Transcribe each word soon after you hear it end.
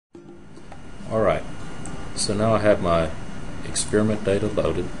Alright, so now I have my experiment data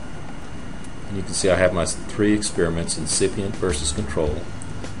loaded, and you can see I have my 3 experiments: incipient versus control,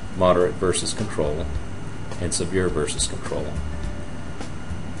 moderate versus control, and severe versus control.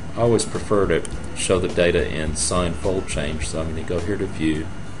 I always prefer to show the data in sign fold change, so I'm going to go here to View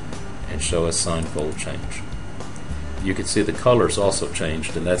and show a sign fold change. You can see the colors also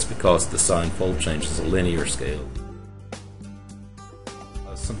changed, and that's because the sign fold change is a linear scale.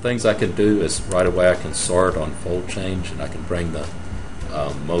 Some things I can do is right away I can sort on fold change, and I can bring the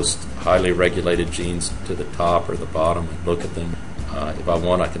most highly regulated genes to the top or the bottom and look at them. If I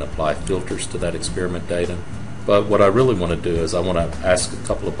want, I can apply filters to that experiment data. But what I really want to do is I want to ask a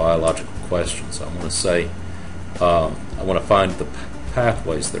couple of biological questions. I want to say, I want to find the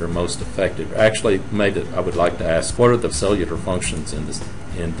pathways that are most affected. Actually, maybe I would like to ask, what are the cellular functions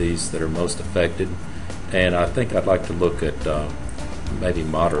in these that are most affected? And I think I'd like to look at maybe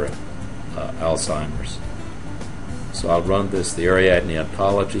moderate Alzheimer's. So I'll run this. The Ariadne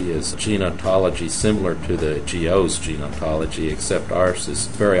ontology is gene ontology similar to the GO's gene ontology, except ours is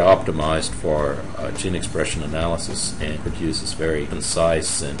very optimized for gene expression analysis and produces very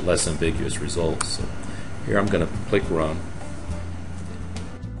concise and less ambiguous results. So here I'm going to click Run.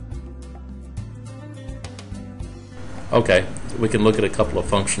 Okay, we can look at a couple of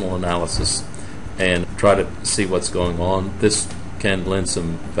functional analysis and try to see what's going on. This can lend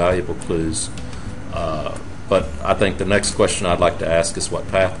some valuable clues. But I think the next question I'd like to ask is what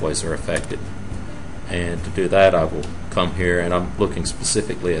pathways are affected. And to do that, I will come here, and I'm looking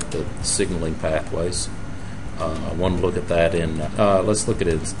specifically at the signaling pathways. I want to look at that in, let's look at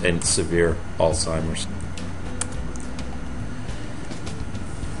it in severe Alzheimer's.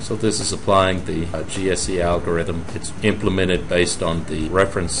 So this is applying the GSE algorithm. It's implemented based on the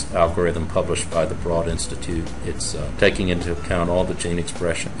reference algorithm published by the Broad Institute. It's taking into account all the gene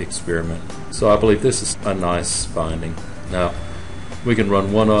expression experiment. So I believe this is a nice finding. Now, we can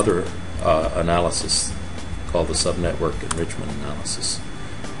run one other analysis called the subnetwork enrichment analysis.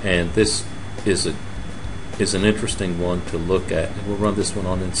 And this is an interesting one to look at. And we'll run this one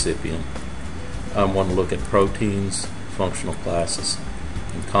on incipient. I want to look at proteins, functional classes,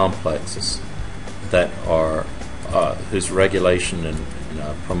 and complexes that are whose regulation and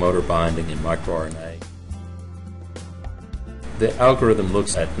promoter binding in microRNA. The algorithm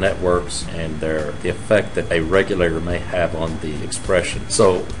looks at networks and the effect that a regulator may have on the expression.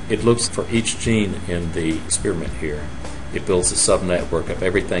 So it looks for each gene in the experiment here. It builds a subnetwork of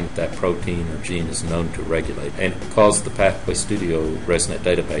everything that protein or gene is known to regulate. And because the Pathway Studio ResNet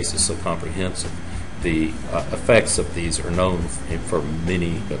database is so comprehensive, the effects of these are known for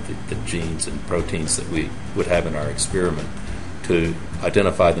many of the genes and proteins that we would have in our experiment to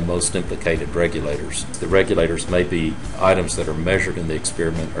identify the most implicated regulators. The regulators may be items that are measured in the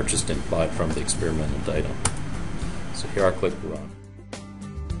experiment or just implied from the experimental data. So here I click Run.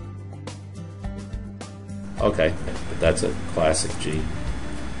 Okay, that's a classic gene.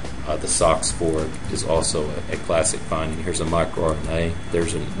 The SOX4 is also a classic finding. Here's a microRNA.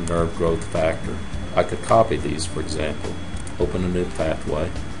 There's a nerve growth factor. I could copy these, for example, open a new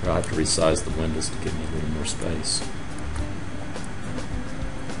pathway. I'll have to resize the windows to give me a little more space.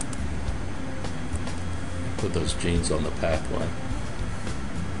 Put those genes on the pathway.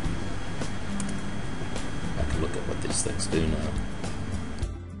 I can look at what these things do now.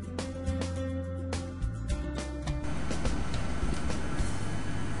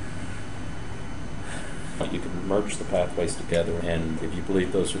 You can merge the pathways together, and if you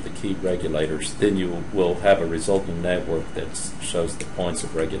believe those are the key regulators, then you will have a resulting network that shows the points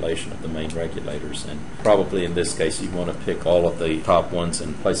of regulation of the main regulators. And probably in this case, you want to pick all of the top ones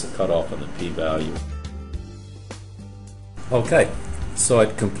and place a cutoff on the p-value. Okay, so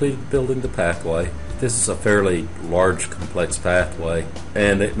I'd completed building the pathway. This is a fairly large, complex pathway,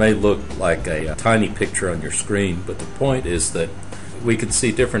 and it may look like a tiny picture on your screen, but the point is that we can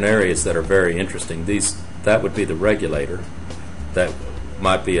see different areas that are very interesting. That would be the regulator. That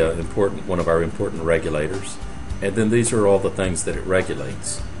might be one of our important regulators. And then these are all the things that it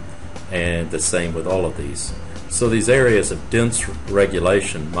regulates. And the same with all of these. So these areas of dense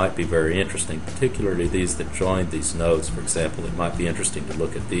regulation might be very interesting, particularly these that join these nodes. For example, it might be interesting to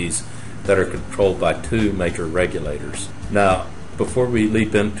look at these that are controlled by 2 major regulators. Now, before we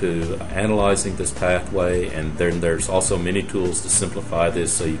leap into analyzing this pathway, and then there's also many tools to simplify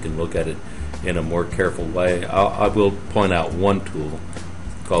this so you can look at it in a more careful way, I will point out one tool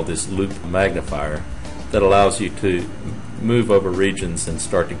called this loop magnifier that allows you to move over regions and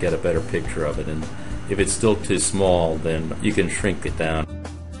start to get a better picture of it. And if it's still too small, then you can shrink it down.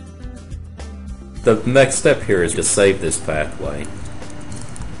 The next step here is to save this pathway.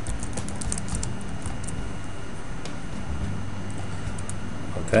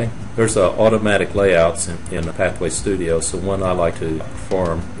 Okay, there's automatic layouts in the Pathway Studio, so one I like to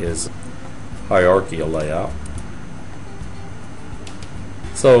perform is hierarchical layout.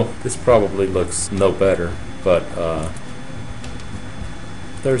 So this probably looks no better, but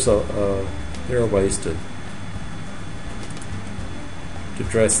there are ways to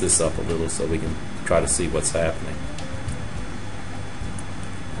dress this up a little so we can try to see what's happening.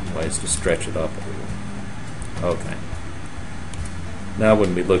 And ways to stretch it up a little. Okay. Now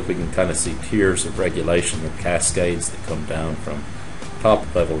when we look, we can kind of see tiers of regulation, or cascades that come down from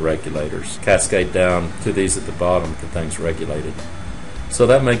top level regulators, cascade down to these at the bottom, the things regulated. So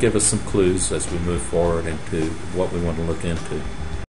that may give us some clues as we move forward into what we want to look into.